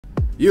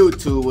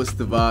YouTube, what's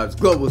the vibes?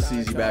 Global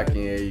CZ back in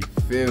here, you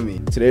feel me?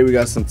 Today we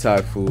got some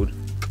Thai food,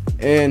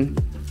 and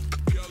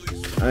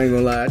I ain't gonna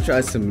lie, I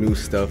tried some new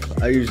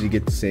stuff. I usually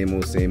get the same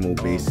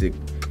old basic,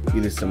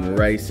 either some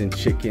rice and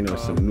chicken or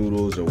some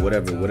noodles or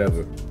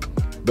whatever.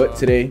 But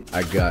today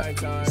I got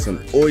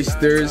some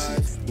oysters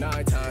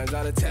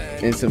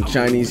and some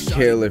Chinese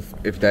kale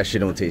if that shit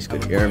don't taste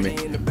good, you hear me?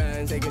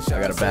 I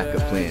got a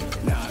backup plan.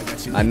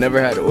 I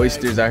never had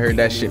oysters. I heard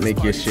that shit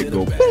make your shit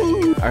go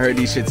boom. I heard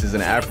these shits is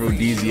an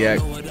aphrodisiac,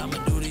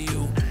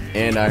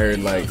 and I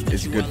heard like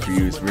it's good for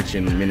you. It's rich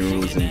in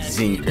minerals and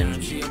zinc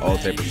and all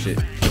type of shit.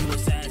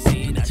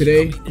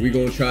 Today we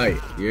gonna try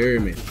it. You hear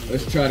me?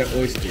 Let's try the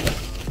oysters.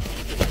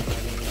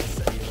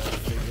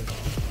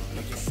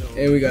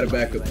 And we got a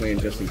backup plan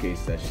just in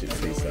case that shit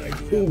tastes like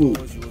boo boo.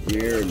 You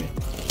hear me?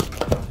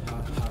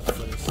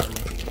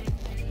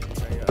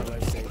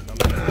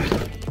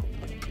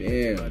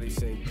 Damn.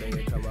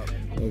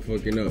 I'm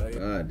fucking up.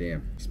 Ah,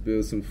 damn.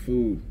 Spilled some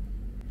food.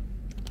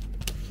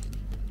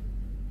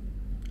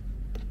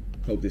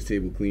 Hope this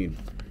table clean.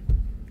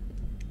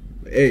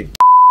 But hey,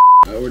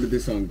 I ordered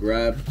this on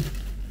Grab.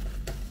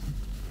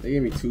 They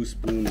gave me 2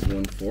 spoons,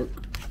 1 fork.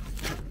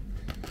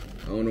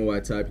 I don't know why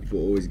Thai people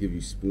always give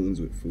you spoons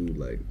with food.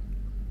 Like,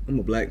 I'm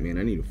a black man.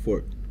 I need a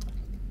fork.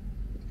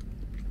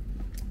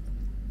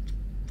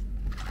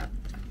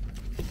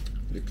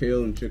 The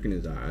kale and chicken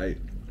is alright.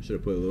 I should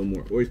have put a little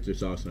more oyster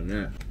sauce on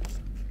that.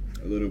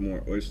 A little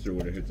more oyster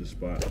would have hit the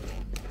spot.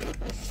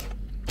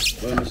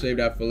 But I'm gonna save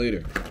that for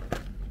later.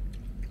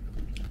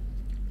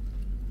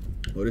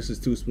 Oh, this is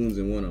 2 spoons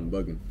in 1. I'm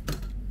bugging.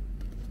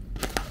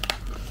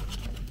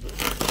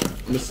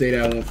 I'm gonna save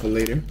that one for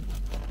later.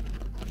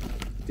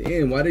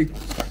 Damn, why they...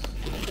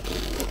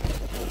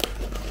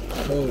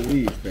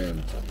 Holy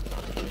fam.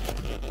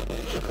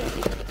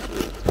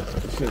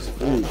 It's just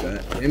food,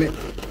 god damn it.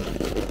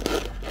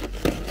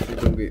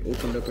 Shit don't get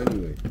opened up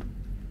anyway.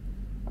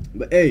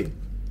 But hey,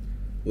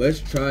 let's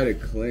try to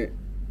clam.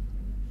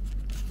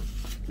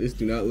 This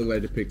do not look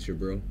like the picture,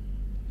 bro.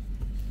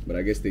 But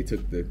I guess they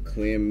took the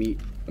clam meat,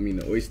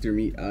 the oyster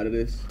meat out of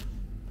this.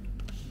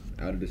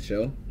 Out of the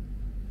shell.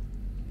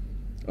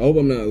 I hope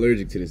I'm not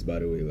allergic to this, by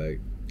the way.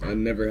 Like, I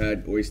never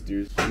had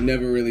oysters.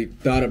 Never really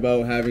thought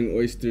about having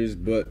oysters,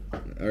 but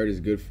I heard it's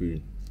good for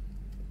you.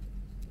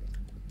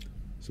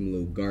 Some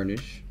little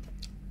garnish.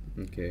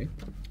 Okay.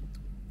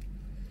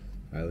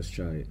 Alright, let's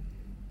try it.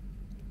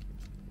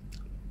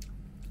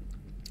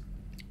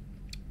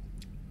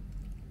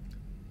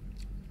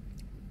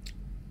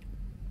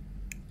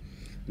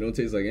 It don't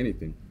taste like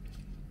anything.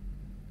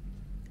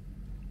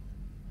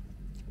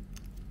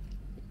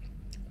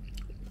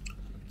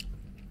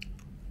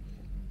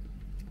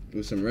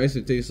 With some rice,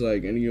 it tastes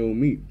like any old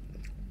meat.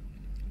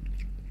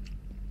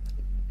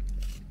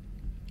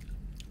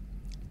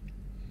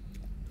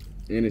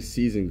 And it's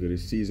seasoned good.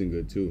 It's seasoned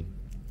good too.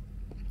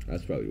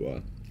 That's probably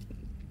why.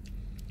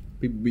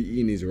 People be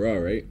eating these raw,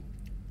 right?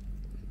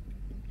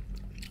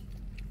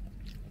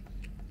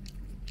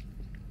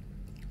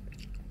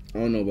 I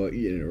don't know about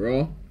eating it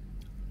raw.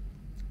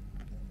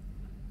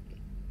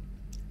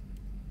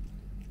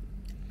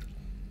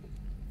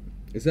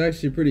 It's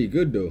actually pretty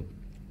good though.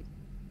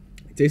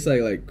 It tastes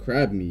like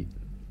crab meat.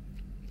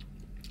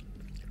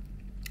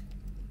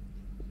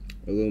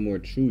 A little more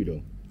chewy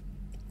though.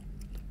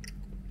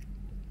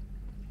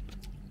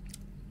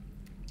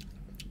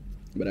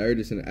 But I heard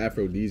it's an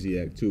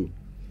aphrodisiac too.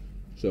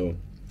 So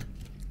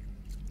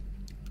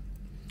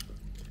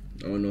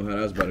I don't know how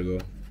that's about to go.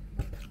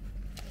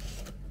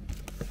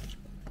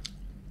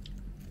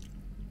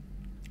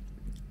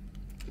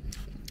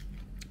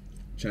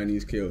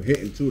 Chinese kale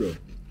hitting too though.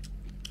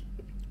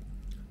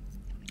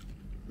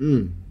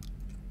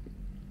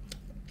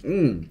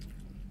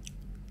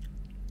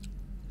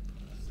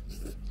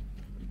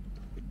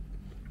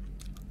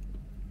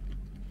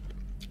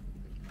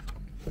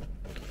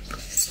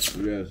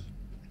 Yes.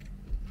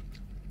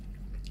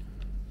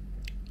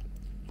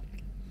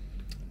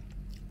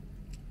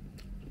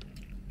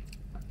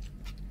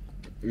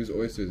 These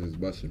oysters is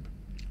busting.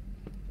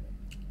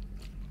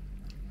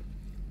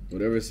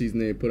 Whatever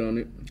seasoning they put on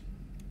it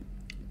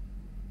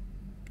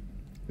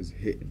is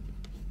hitting.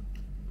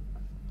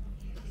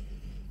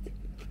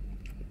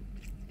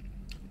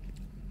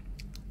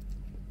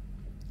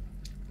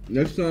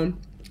 Next time,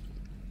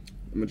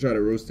 I'm gonna try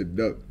to roasted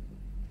duck.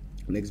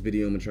 Next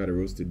video, I'm gonna try the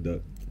roasted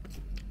duck.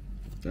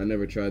 I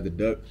never tried the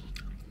duck.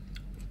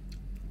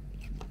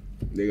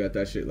 They got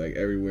that shit like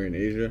everywhere in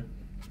Asia.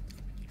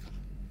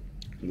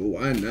 Well,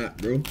 why not,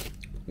 bro?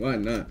 Why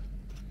not?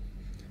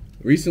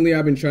 Recently,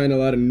 I've been trying a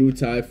lot of new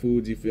Thai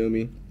foods, you feel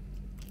me?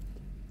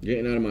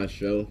 Getting out of my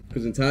shell.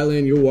 Because in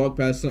Thailand, you'll walk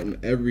past something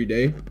every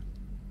day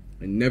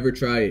and never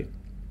try it.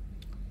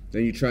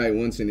 Then you try it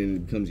once and then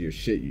it becomes your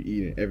shit. You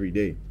eat it every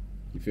day.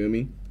 You feel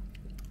me?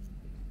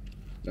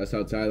 That's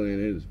how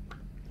Thailand is.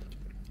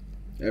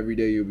 Every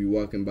day you'll be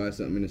walking by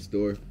something in the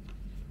store,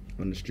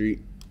 on the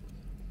street.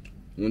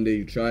 One day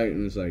you try it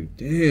and it's like,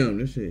 damn,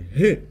 this shit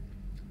hit.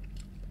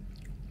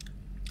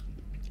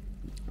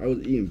 I was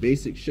eating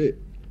basic shit.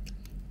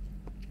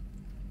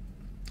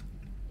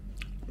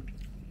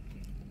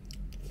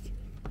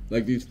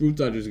 Like these fruits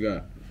I just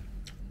got.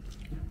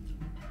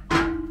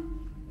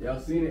 Y'all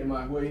seen it in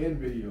my Hoi Hin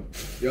video.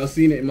 Y'all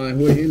seen it in my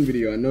Hoi Hin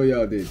video. I know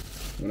y'all did.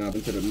 When I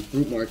went to the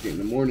fruit market in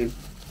the morning,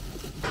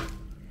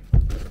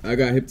 I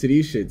got hip to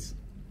these shits.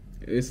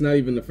 And it's not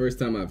even the first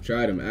time I've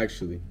tried them,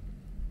 actually.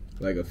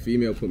 Like, a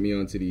female put me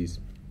onto these.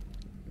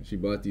 She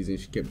bought these and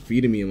she kept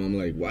feeding me them. I'm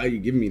like, why are you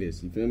giving me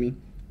this? You feel me?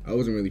 I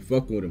wasn't really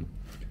fucking with them.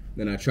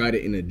 Then I tried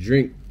it in a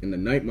drink in the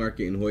night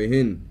market in Hoi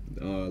Hin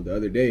the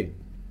other day.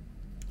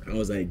 I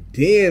was like,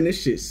 damn,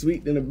 this shit's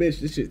sweet than a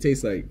bitch. This shit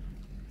tastes like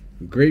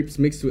grapes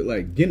mixed with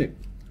like Guinness.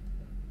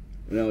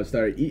 And I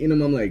started eating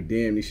them. I'm like,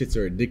 damn, these shits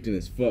are addicting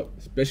as fuck,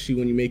 especially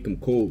when you make them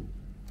cold.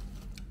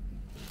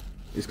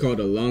 It's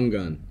called a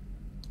longan.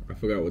 I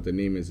forgot what the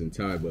name is in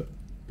Thai, but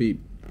peep,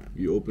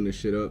 you open this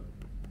shit up.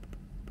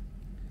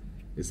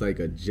 It's like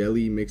a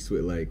jelly mixed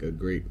with like a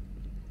grape.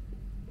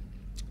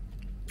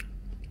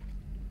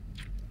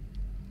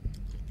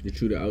 You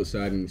chew the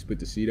outside and you spit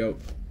the seed out.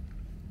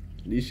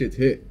 These shits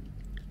hit.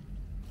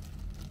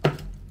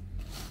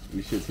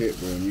 These shits hit,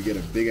 bro. And you get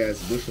a big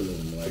ass bushel of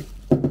them, like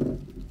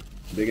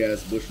big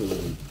ass bushel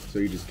of them. So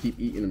you just keep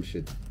eating them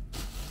shit.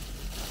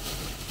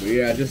 But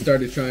yeah, I just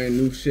started trying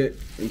new shit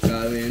in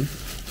Thailand.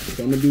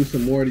 So I'm gonna do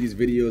some more of these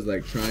videos,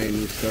 like trying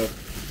new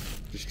stuff.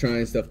 Just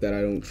trying stuff that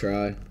I don't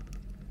try.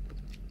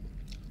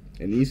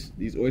 And these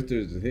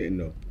oysters is hitting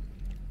though.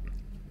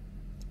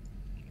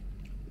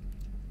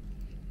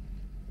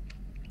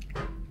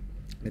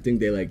 I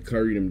think they like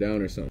curried them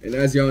down or something. And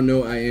as y'all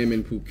know, I am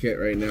in Phuket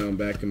right now. I'm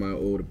back in my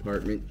old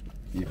apartment.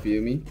 You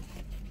feel me?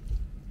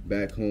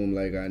 Back home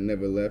like I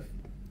never left.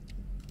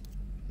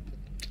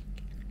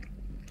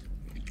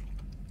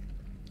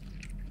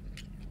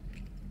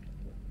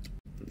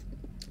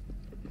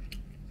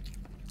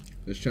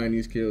 This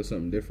Chinese kale is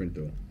something different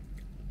though.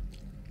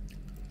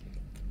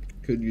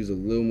 Could use a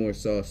little more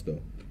sauce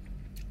though.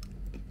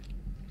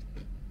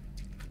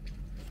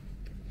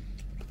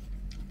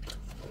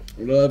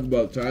 What I love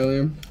about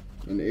Thailand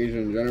and Asia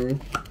in general,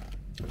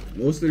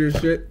 most of their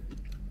shit,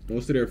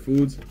 most of their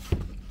foods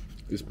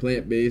is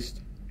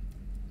plant-based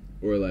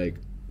or like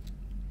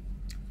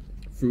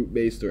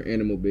fruit-based or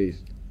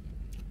animal-based.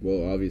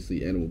 Well,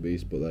 obviously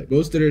animal-based, but like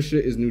most of their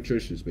shit is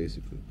nutritious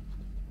basically.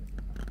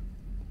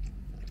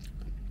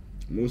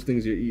 Most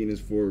things you're eating is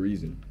for a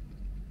reason.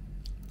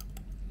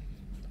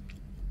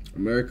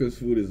 America's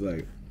food is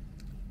like,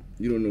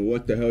 you don't know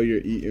what the hell you're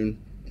eating.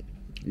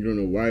 You don't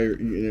know why you're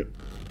eating it.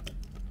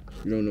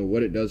 You don't know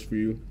what it does for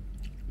you.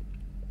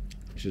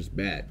 It's just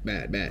bad,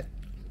 bad, bad.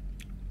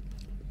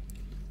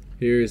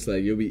 Here it's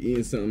like you'll be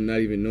eating something not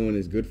even knowing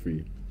it's good for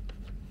you.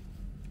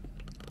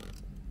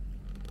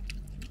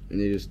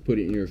 And they just put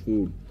it in your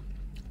food.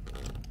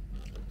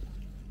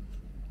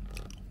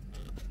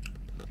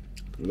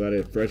 A lot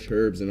of fresh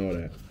herbs and all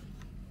that.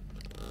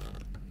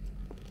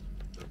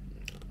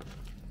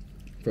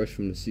 Fresh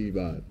from the sea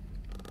vibe.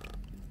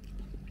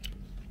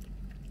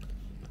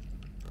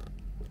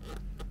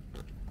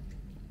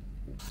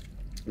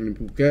 And in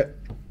Phuket,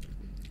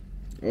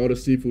 all the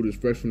seafood is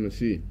fresh from the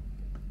sea.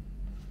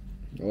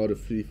 All the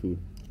seafood.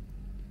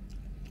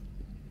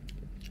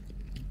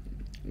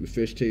 The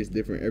fish tastes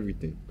different,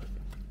 everything.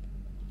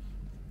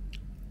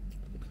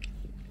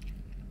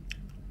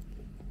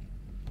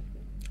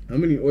 How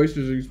many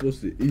oysters are you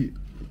supposed to eat?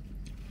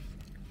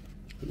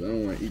 Because I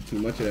don't want to eat too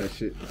much of that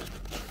shit.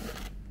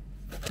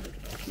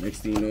 Next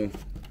thing you know,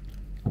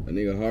 a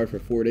nigga hard for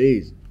 4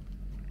 days.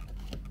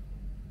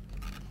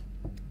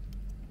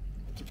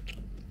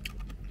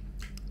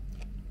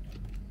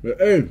 But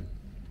hey,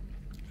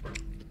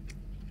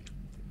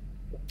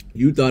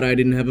 you thought I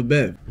didn't have a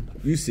bev.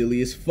 You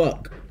silly as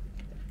fuck.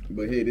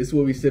 But hey, this is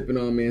what we sipping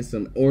on, man.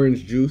 Some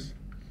orange juice.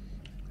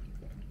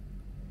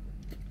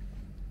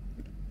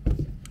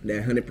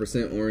 That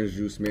 100% orange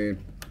juice,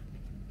 man.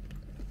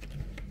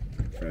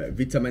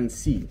 Vitamin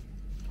C.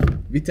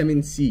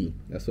 Vitamin C.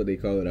 That's what they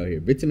call it out here.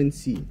 Vitamin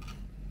C.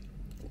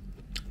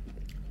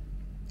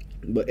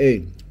 But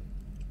hey,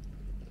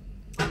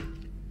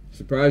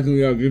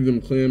 surprisingly, I'll give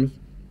them clams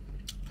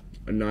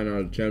a 9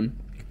 out of 10.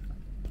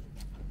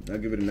 I'll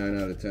give it a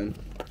 9 out of 10.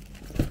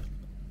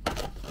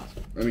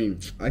 I mean,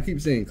 I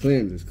keep saying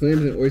clams. Is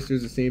clams and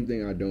oysters the same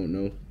thing? I don't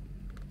know.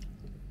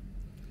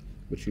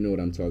 But you know what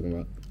I'm talking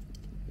about.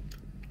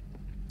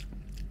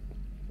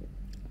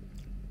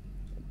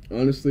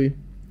 Honestly,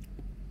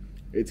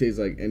 it tastes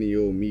like any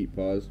old meat,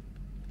 pause.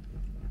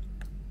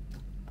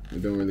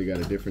 It don't really got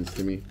a difference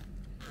to me.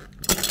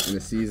 And the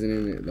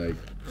seasoning, it like,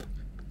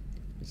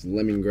 it's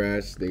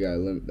lemongrass. They got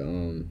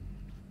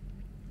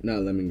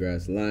not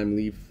lemongrass, lime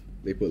leaf.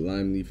 They put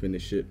lime leaf in the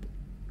shit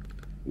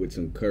with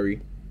some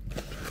curry,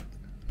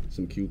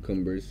 some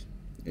cucumbers,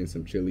 and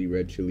some chili,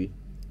 red chili.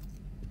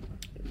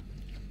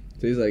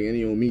 Tastes like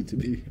any old meat to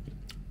me.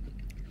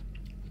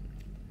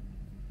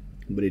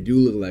 But it do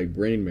look like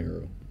brain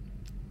marrow.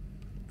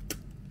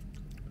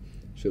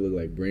 Should look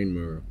like brain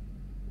marrow.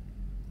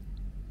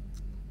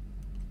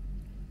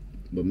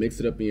 But mix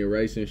it up in your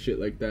rice and shit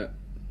like that,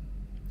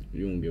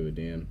 you don't give a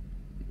damn.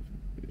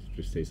 It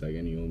just tastes like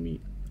any old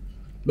meat.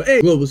 But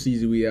hey, Global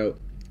CZ, we out.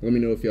 Let me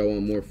know if y'all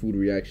want more food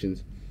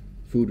reactions,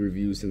 food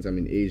reviews since I'm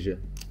in Asia.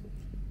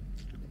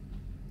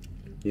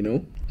 You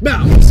know?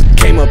 Bounce!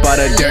 Came up out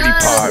of dirty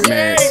part,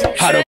 man.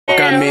 How the fuck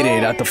I made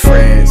it out the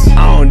friends?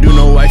 I don't do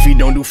no wifey,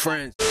 don't do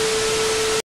friends.